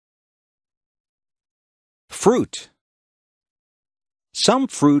Fruit. Some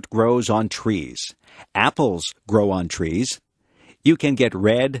fruit grows on trees. Apples grow on trees. You can get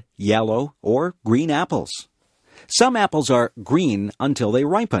red, yellow, or green apples. Some apples are green until they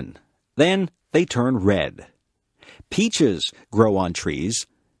ripen. Then they turn red. Peaches grow on trees.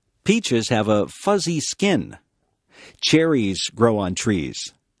 Peaches have a fuzzy skin. Cherries grow on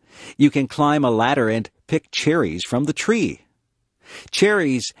trees. You can climb a ladder and pick cherries from the tree.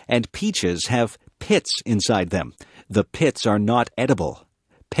 Cherries and peaches have pits inside them. The pits are not edible.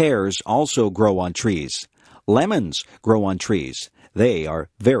 Pears also grow on trees. Lemons grow on trees. They are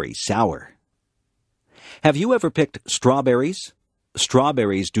very sour. Have you ever picked strawberries?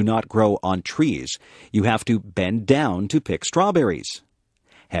 Strawberries do not grow on trees. You have to bend down to pick strawberries.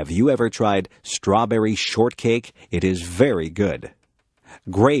 Have you ever tried strawberry shortcake? It is very good.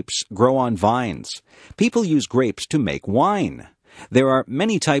 Grapes grow on vines. People use grapes to make wine. There are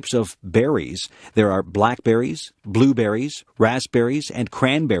many types of berries. There are blackberries, blueberries, raspberries, and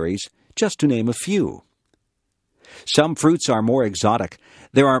cranberries, just to name a few. Some fruits are more exotic.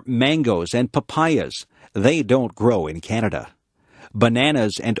 There are mangoes and papayas. They don't grow in Canada.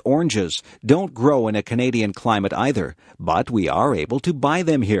 Bananas and oranges don't grow in a Canadian climate either, but we are able to buy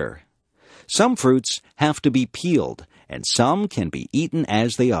them here. Some fruits have to be peeled, and some can be eaten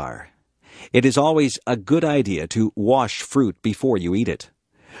as they are. It is always a good idea to wash fruit before you eat it.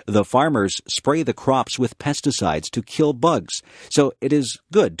 The farmers spray the crops with pesticides to kill bugs, so it is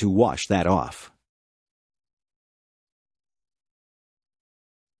good to wash that off.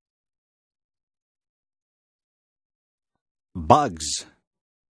 Bugs.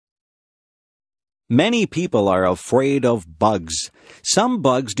 Many people are afraid of bugs. Some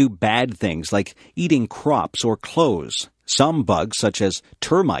bugs do bad things like eating crops or clothes. Some bugs, such as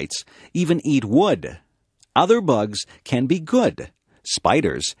termites, even eat wood. Other bugs can be good.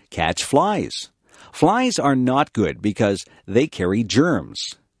 Spiders catch flies. Flies are not good because they carry germs.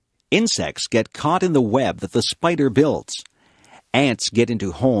 Insects get caught in the web that the spider builds. Ants get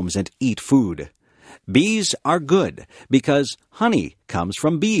into homes and eat food. Bees are good because honey comes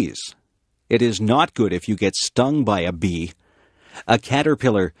from bees. It is not good if you get stung by a bee. A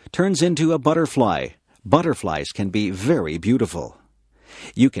caterpillar turns into a butterfly. Butterflies can be very beautiful.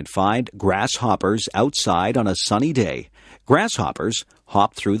 You can find grasshoppers outside on a sunny day. Grasshoppers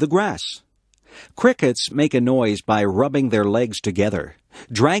hop through the grass. Crickets make a noise by rubbing their legs together.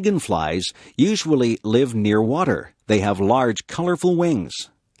 Dragonflies usually live near water. They have large, colorful wings.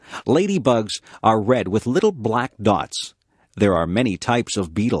 Ladybugs are red with little black dots. There are many types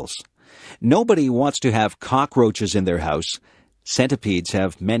of beetles. Nobody wants to have cockroaches in their house. Centipedes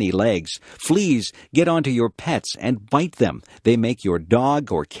have many legs. Fleas get onto your pets and bite them. They make your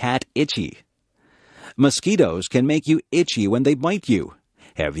dog or cat itchy. Mosquitoes can make you itchy when they bite you.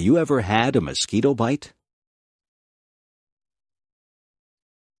 Have you ever had a mosquito bite?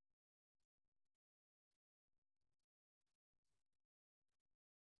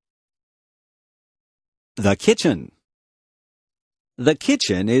 The kitchen. The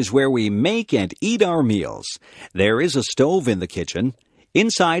kitchen is where we make and eat our meals. There is a stove in the kitchen.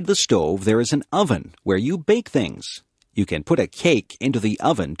 Inside the stove there is an oven where you bake things. You can put a cake into the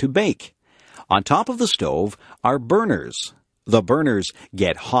oven to bake. On top of the stove are burners. The burners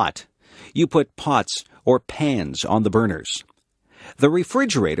get hot. You put pots or pans on the burners. The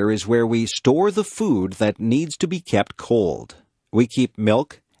refrigerator is where we store the food that needs to be kept cold. We keep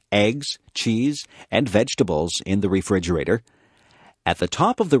milk, eggs, cheese, and vegetables in the refrigerator. At the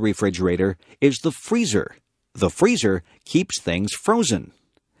top of the refrigerator is the freezer. The freezer keeps things frozen.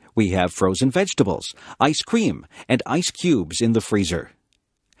 We have frozen vegetables, ice cream, and ice cubes in the freezer.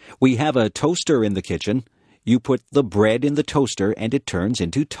 We have a toaster in the kitchen. You put the bread in the toaster and it turns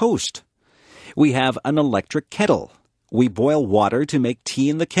into toast. We have an electric kettle. We boil water to make tea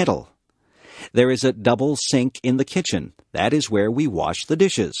in the kettle. There is a double sink in the kitchen. That is where we wash the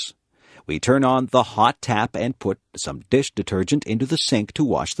dishes. We turn on the hot tap and put some dish detergent into the sink to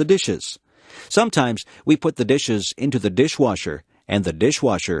wash the dishes. Sometimes we put the dishes into the dishwasher, and the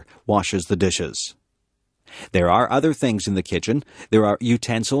dishwasher washes the dishes. There are other things in the kitchen. There are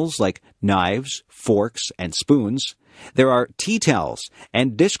utensils like knives, forks, and spoons. There are tea towels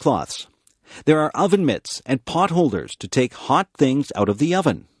and dishcloths. There are oven mitts and pot holders to take hot things out of the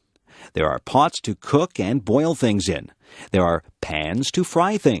oven. There are pots to cook and boil things in. There are pans to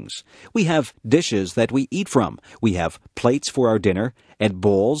fry things. We have dishes that we eat from. We have plates for our dinner and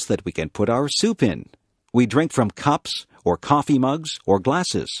bowls that we can put our soup in. We drink from cups or coffee mugs or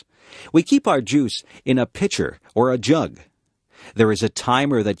glasses. We keep our juice in a pitcher or a jug. There is a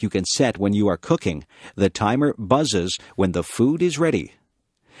timer that you can set when you are cooking. The timer buzzes when the food is ready.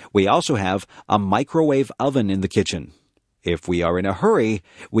 We also have a microwave oven in the kitchen. If we are in a hurry,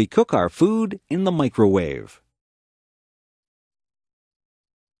 we cook our food in the microwave.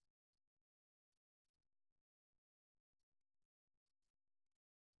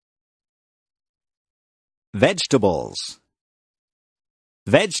 Vegetables.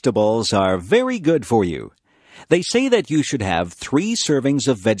 Vegetables are very good for you. They say that you should have 3 servings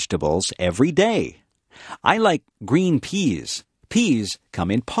of vegetables every day. I like green peas. Peas come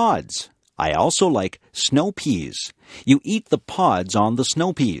in pods. I also like snow peas. You eat the pods on the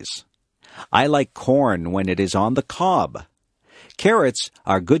snow peas. I like corn when it is on the cob. Carrots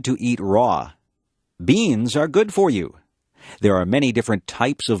are good to eat raw. Beans are good for you. There are many different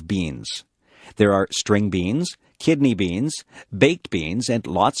types of beans. There are string beans, kidney beans, baked beans, and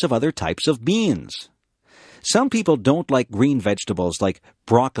lots of other types of beans. Some people don't like green vegetables like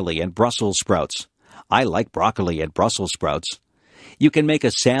broccoli and Brussels sprouts. I like broccoli and Brussels sprouts. You can make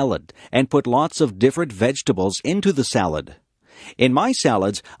a salad and put lots of different vegetables into the salad. In my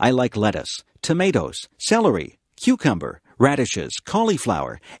salads, I like lettuce, tomatoes, celery, cucumber, radishes,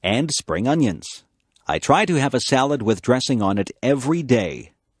 cauliflower, and spring onions. I try to have a salad with dressing on it every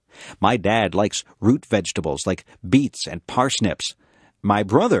day. My dad likes root vegetables like beets and parsnips. My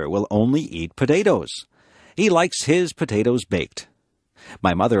brother will only eat potatoes. He likes his potatoes baked.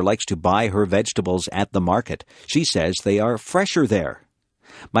 My mother likes to buy her vegetables at the market. She says they are fresher there.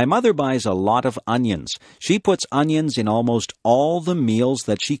 My mother buys a lot of onions. She puts onions in almost all the meals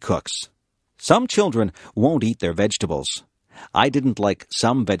that she cooks. Some children won't eat their vegetables. I didn't like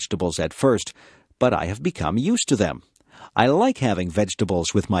some vegetables at first, but I have become used to them. I like having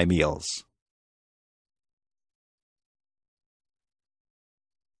vegetables with my meals.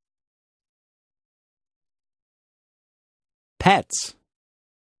 Pets.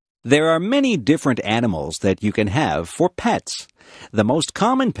 There are many different animals that you can have for pets. The most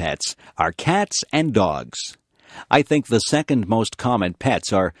common pets are cats and dogs. I think the second most common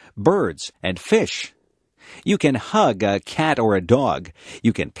pets are birds and fish. You can hug a cat or a dog.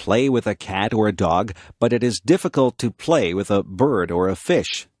 You can play with a cat or a dog, but it is difficult to play with a bird or a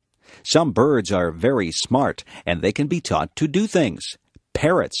fish. Some birds are very smart, and they can be taught to do things.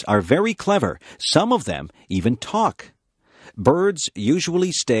 Parrots are very clever. Some of them even talk. Birds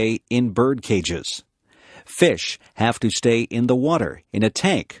usually stay in bird cages. Fish have to stay in the water, in a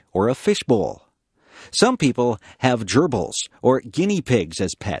tank or a fishbowl. Some people have gerbils or guinea pigs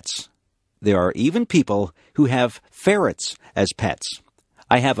as pets. There are even people who have ferrets as pets.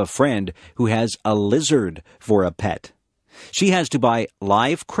 I have a friend who has a lizard for a pet. She has to buy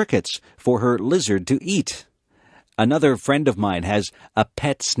live crickets for her lizard to eat. Another friend of mine has a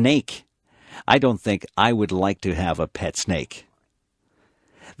pet snake. I don't think I would like to have a pet snake.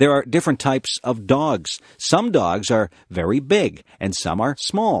 There are different types of dogs. Some dogs are very big and some are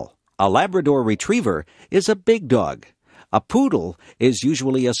small. A Labrador Retriever is a big dog. A poodle is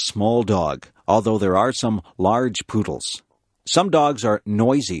usually a small dog, although there are some large poodles. Some dogs are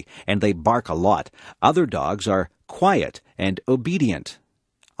noisy and they bark a lot. Other dogs are quiet and obedient.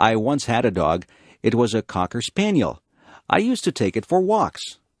 I once had a dog. It was a Cocker Spaniel. I used to take it for walks.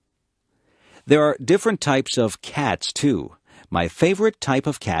 There are different types of cats, too. My favorite type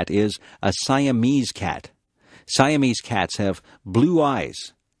of cat is a Siamese cat. Siamese cats have blue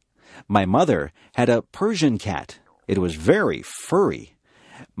eyes. My mother had a Persian cat. It was very furry.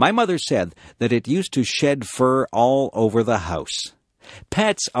 My mother said that it used to shed fur all over the house.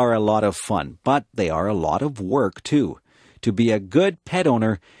 Pets are a lot of fun, but they are a lot of work, too. To be a good pet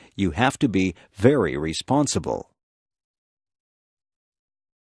owner, you have to be very responsible.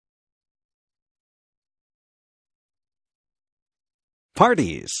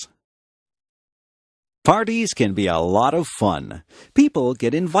 Parties. Parties can be a lot of fun. People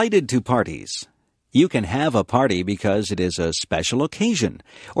get invited to parties. You can have a party because it is a special occasion,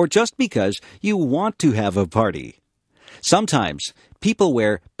 or just because you want to have a party. Sometimes people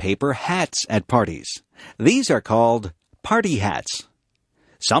wear paper hats at parties. These are called party hats.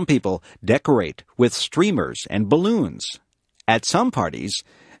 Some people decorate with streamers and balloons. At some parties,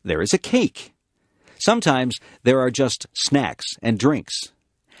 there is a cake. Sometimes there are just snacks and drinks.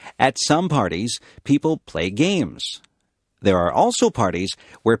 At some parties, people play games. There are also parties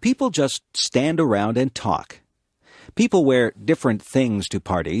where people just stand around and talk. People wear different things to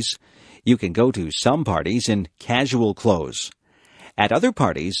parties. You can go to some parties in casual clothes. At other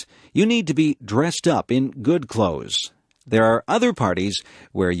parties, you need to be dressed up in good clothes. There are other parties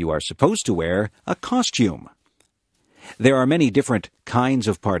where you are supposed to wear a costume. There are many different kinds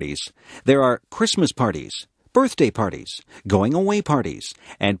of parties. There are Christmas parties, birthday parties, going-away parties,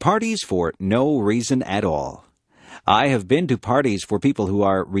 and parties for no reason at all. I have been to parties for people who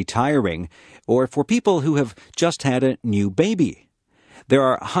are retiring or for people who have just had a new baby. There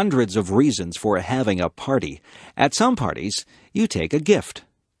are hundreds of reasons for having a party. At some parties, you take a gift.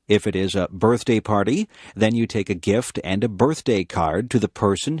 If it is a birthday party, then you take a gift and a birthday card to the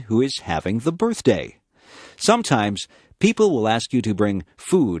person who is having the birthday. Sometimes, people will ask you to bring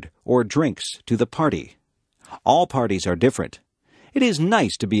food or drinks to the party. All parties are different. It is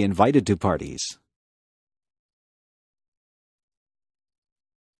nice to be invited to parties.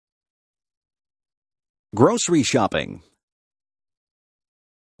 Grocery shopping.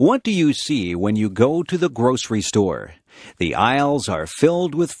 What do you see when you go to the grocery store? The aisles are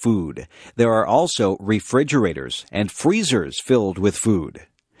filled with food. There are also refrigerators and freezers filled with food.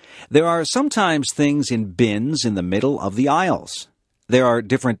 There are sometimes things in bins in the middle of the aisles. There are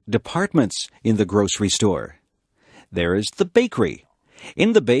different departments in the grocery store. There is the bakery.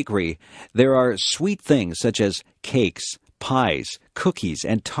 In the bakery, there are sweet things such as cakes, pies, cookies,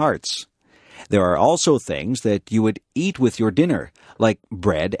 and tarts. There are also things that you would eat with your dinner, like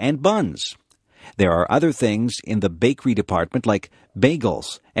bread and buns. There are other things in the bakery department like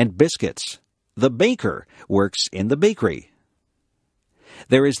bagels and biscuits. The baker works in the bakery.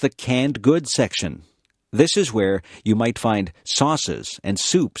 There is the canned goods section. This is where you might find sauces and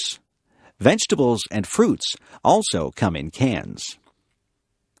soups. Vegetables and fruits also come in cans.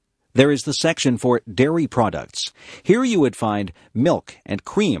 There is the section for dairy products. Here you would find milk and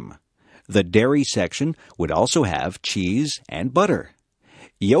cream. The dairy section would also have cheese and butter.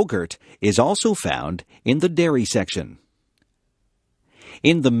 Yogurt is also found in the dairy section.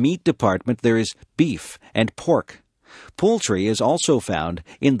 In the meat department, there is beef and pork. Poultry is also found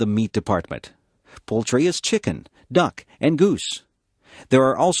in the meat department. Poultry is chicken, duck, and goose. There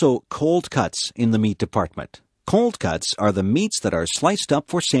are also cold cuts in the meat department. Cold cuts are the meats that are sliced up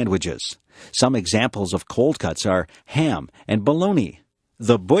for sandwiches. Some examples of cold cuts are ham and bologna.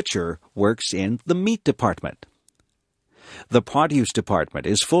 The butcher works in the meat department. The produce department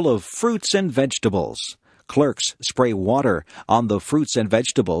is full of fruits and vegetables. Clerks spray water on the fruits and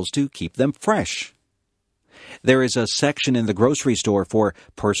vegetables to keep them fresh. There is a section in the grocery store for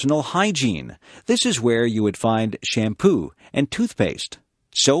personal hygiene. This is where you would find shampoo and toothpaste.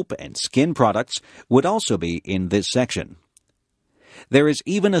 Soap and skin products would also be in this section. There is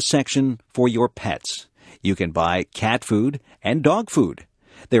even a section for your pets. You can buy cat food and dog food.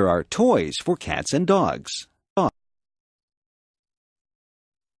 There are toys for cats and dogs.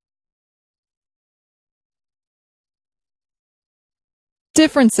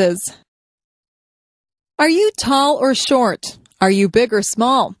 Differences. Are you tall or short? Are you big or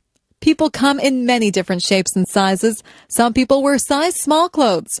small? People come in many different shapes and sizes. Some people wear size small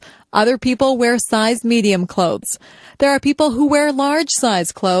clothes. Other people wear size medium clothes. There are people who wear large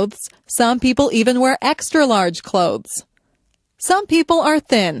size clothes. Some people even wear extra large clothes. Some people are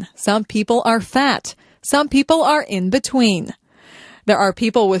thin. Some people are fat. Some people are in between. There are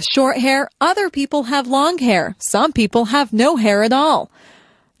people with short hair. Other people have long hair. Some people have no hair at all.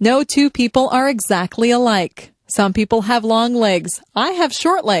 No two people are exactly alike. Some people have long legs. I have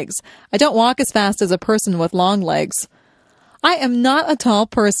short legs. I don't walk as fast as a person with long legs. I am not a tall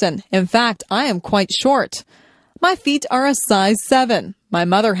person. In fact, I am quite short. My feet are a size 7. My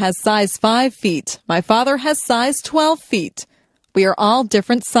mother has size 5 feet. My father has size 12 feet. We are all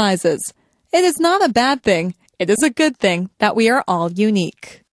different sizes. It is not a bad thing. It is a good thing that we are all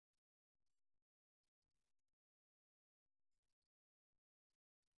unique.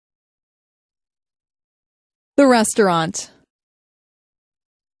 The restaurant.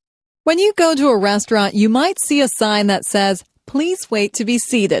 When you go to a restaurant, you might see a sign that says, "Please wait to be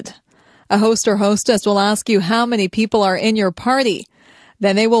seated." A host or hostess will ask you how many people are in your party.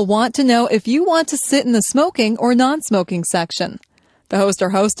 Then they will want to know if you want to sit in the smoking or non-smoking section. The host or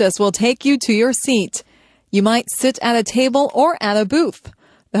hostess will take you to your seat. You might sit at a table or at a booth.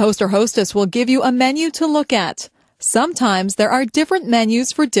 The host or hostess will give you a menu to look at. Sometimes there are different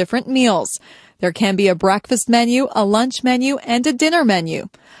menus for different meals. There can be a breakfast menu, a lunch menu, and a dinner menu.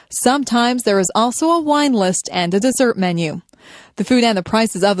 Sometimes there is also a wine list and a dessert menu. The food and the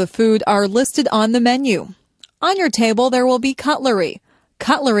prices of the food are listed on the menu. On your table, there will be cutlery.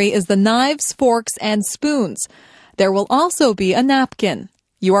 Cutlery is the knives, forks, and spoons. There will also be a napkin.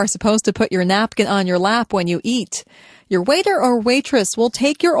 You are supposed to put your napkin on your lap when you eat. Your waiter or waitress will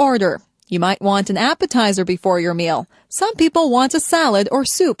take your order. You might want an appetizer before your meal. Some people want a salad or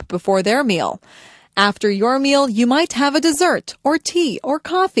soup before their meal. After your meal, you might have a dessert or tea or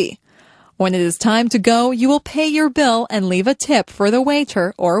coffee. When it is time to go, you will pay your bill and leave a tip for the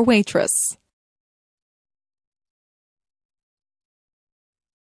waiter or waitress.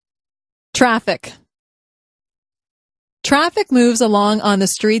 Traffic. Traffic moves along on the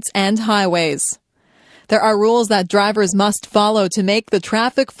streets and highways. There are rules that drivers must follow to make the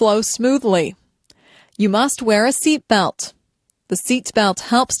traffic flow smoothly. You must wear a seatbelt. The seatbelt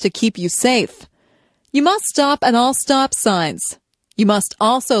helps to keep you safe. You must stop at all stop signs. You must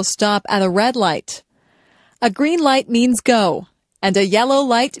also stop at a red light. A green light means go, and a yellow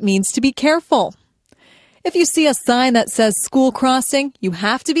light means to be careful. If you see a sign that says school crossing, you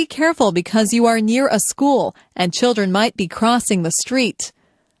have to be careful because you are near a school and children might be crossing the street.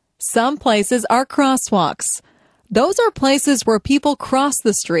 Some places are crosswalks. Those are places where people cross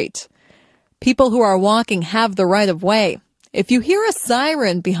the street. People who are walking have the right of way. If you hear a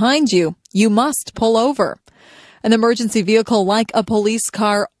siren behind you, you must pull over. An emergency vehicle like a police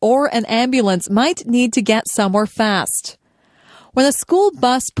car or an ambulance might need to get somewhere fast. When a school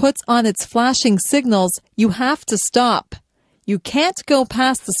bus puts on its flashing signals, you have to stop. You can't go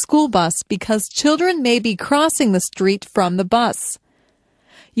past the school bus because children may be crossing the street from the bus.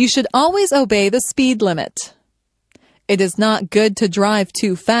 You should always obey the speed limit. It is not good to drive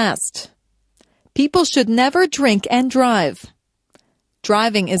too fast. People should never drink and drive.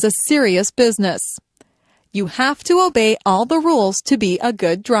 Driving is a serious business. You have to obey all the rules to be a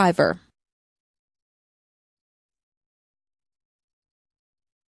good driver.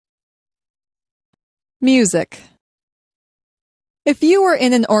 Music. If you were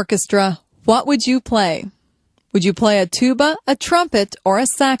in an orchestra, what would you play? Would you play a tuba, a trumpet, or a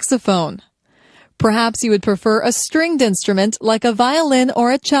saxophone? Perhaps you would prefer a stringed instrument like a violin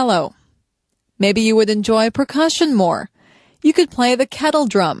or a cello. Maybe you would enjoy percussion more. You could play the kettle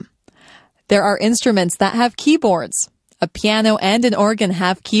drum. There are instruments that have keyboards. A piano and an organ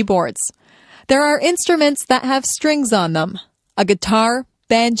have keyboards. There are instruments that have strings on them. A guitar,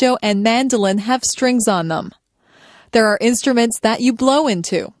 banjo, and mandolin have strings on them. There are instruments that you blow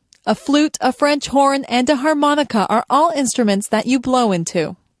into. A flute, a French horn, and a harmonica are all instruments that you blow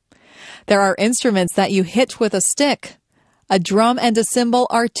into. There are instruments that you hit with a stick. A drum and a cymbal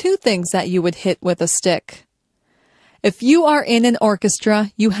are two things that you would hit with a stick. If you are in an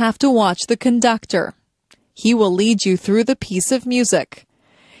orchestra, you have to watch the conductor. He will lead you through the piece of music.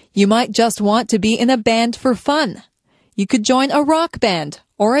 You might just want to be in a band for fun. You could join a rock band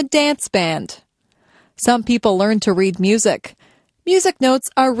or a dance band. Some people learn to read music. Music notes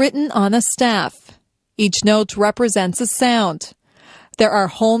are written on a staff. Each note represents a sound. There are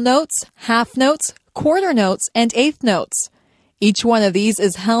whole notes, half notes, quarter notes, and eighth notes. Each one of these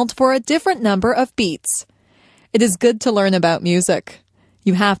is held for a different number of beats. It is good to learn about music.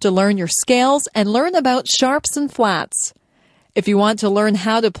 You have to learn your scales and learn about sharps and flats. If you want to learn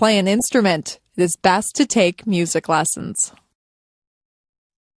how to play an instrument, it is best to take music lessons.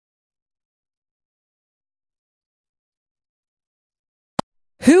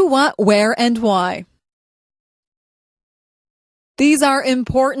 Who, what, where, and why. These are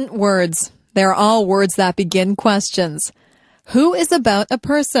important words. They're all words that begin questions. Who is about a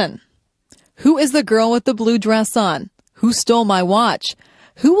person? Who is the girl with the blue dress on? Who stole my watch?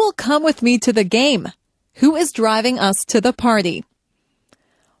 Who will come with me to the game? Who is driving us to the party?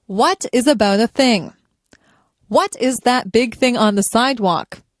 What is about a thing? What is that big thing on the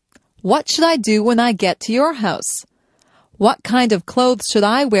sidewalk? What should I do when I get to your house? What kind of clothes should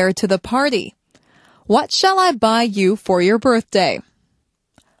I wear to the party? What shall I buy you for your birthday?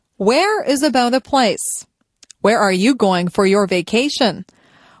 Where is about a place? Where are you going for your vacation?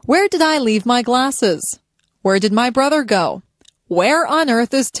 Where did I leave my glasses? Where did my brother go? Where on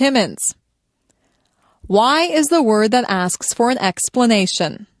earth is Timmins? Why is the word that asks for an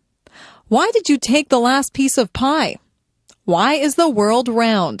explanation. Why did you take the last piece of pie? Why is the world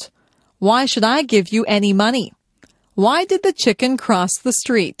round? Why should I give you any money? Why did the chicken cross the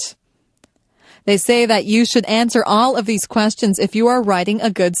street? They say that you should answer all of these questions if you are writing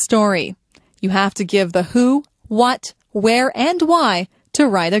a good story. You have to give the who, what, where, and why to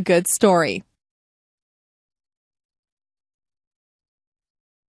write a good story.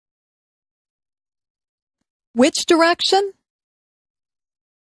 Which direction?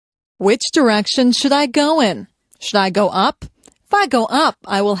 Which direction should I go in? Should I go up? If I go up,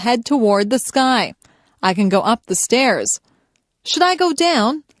 I will head toward the sky. I can go up the stairs. Should I go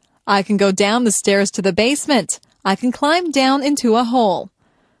down? I can go down the stairs to the basement. I can climb down into a hole.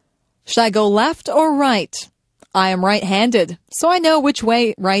 Should I go left or right? I am right-handed, so I know which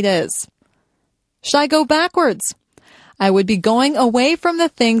way right is. Should I go backwards? I would be going away from the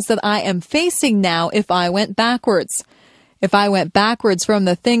things that I am facing now if I went backwards. If I went backwards from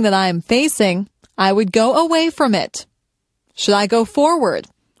the thing that I am facing, I would go away from it. Should I go forward?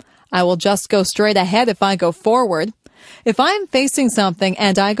 I will just go straight ahead if I go forward. If I am facing something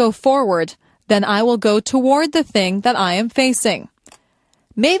and I go forward, then I will go toward the thing that I am facing.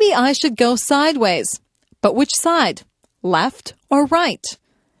 Maybe I should go sideways. But which side? Left or right?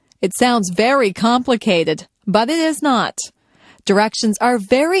 It sounds very complicated, but it is not. Directions are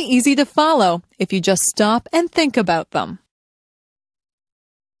very easy to follow if you just stop and think about them.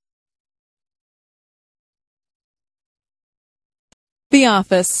 The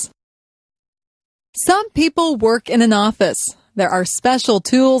office. Some people work in an office. There are special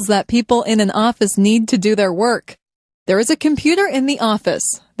tools that people in an office need to do their work. There is a computer in the office.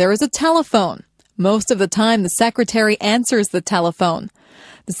 There is a telephone. Most of the time, the secretary answers the telephone.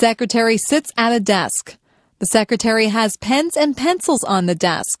 The secretary sits at a desk. The secretary has pens and pencils on the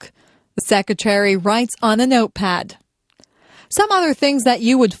desk. The secretary writes on a notepad. Some other things that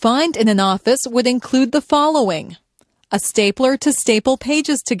you would find in an office would include the following: a stapler to staple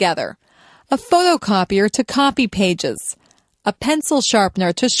pages together, a photocopier to copy pages, a pencil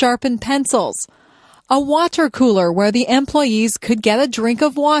sharpener to sharpen pencils, a water cooler where the employees could get a drink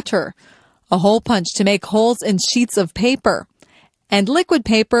of water, a hole punch to make holes in sheets of paper, and liquid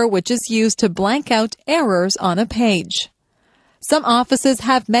paper which is used to blank out errors on a page. Some offices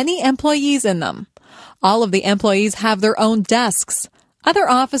have many employees in them. All of the employees have their own desks. Other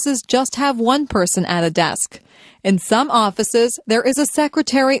offices just have one person at a desk. In some offices, there is a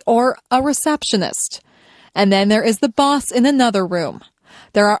secretary or a receptionist. And then there is the boss in another room.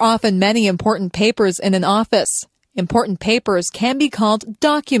 There are often many important papers in an office. Important papers can be called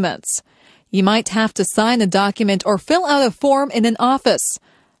documents. You might have to sign a document or fill out a form in an office.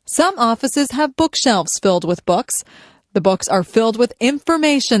 Some offices have bookshelves filled with books. The books are filled with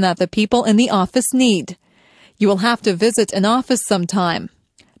information that the people in the office need. You will have to visit an office sometime.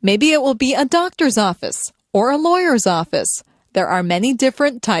 Maybe it will be a doctor's office or a lawyer's office. There are many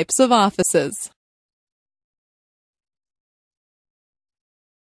different types of offices.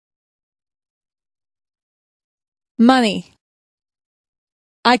 Money.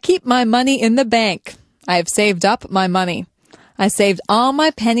 I keep my money in the bank. I have saved up my money. I saved all my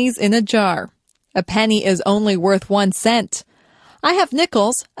pennies in a jar. A penny is only worth 1 cent. I have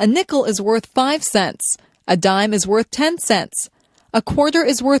nickels. A nickel is worth 5 cents. A dime is worth 10 cents. A quarter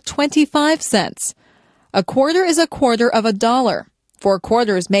is worth 25 cents. A quarter is a quarter of a dollar. 4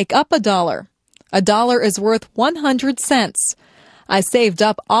 quarters make up a dollar. A dollar is worth 100 cents. I saved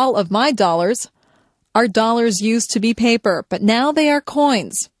up all of my dollars. Our dollars used to be paper, but now they are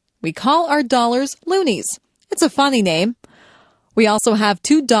coins. We call our dollars loonies. It's a funny name. We also have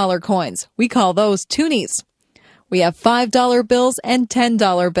 $2 coins. We call those toonies. We have $5 bills and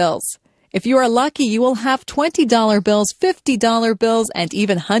 $10 bills. If you are lucky, you will have $20 bills, $50 bills, and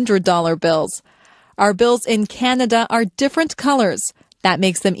even $100 bills. Our bills in Canada are different colors. That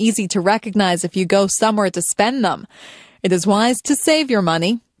makes them easy to recognize if you go somewhere to spend them. It is wise to save your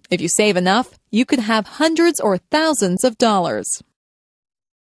money. If you save enough, you could have hundreds or thousands of dollars.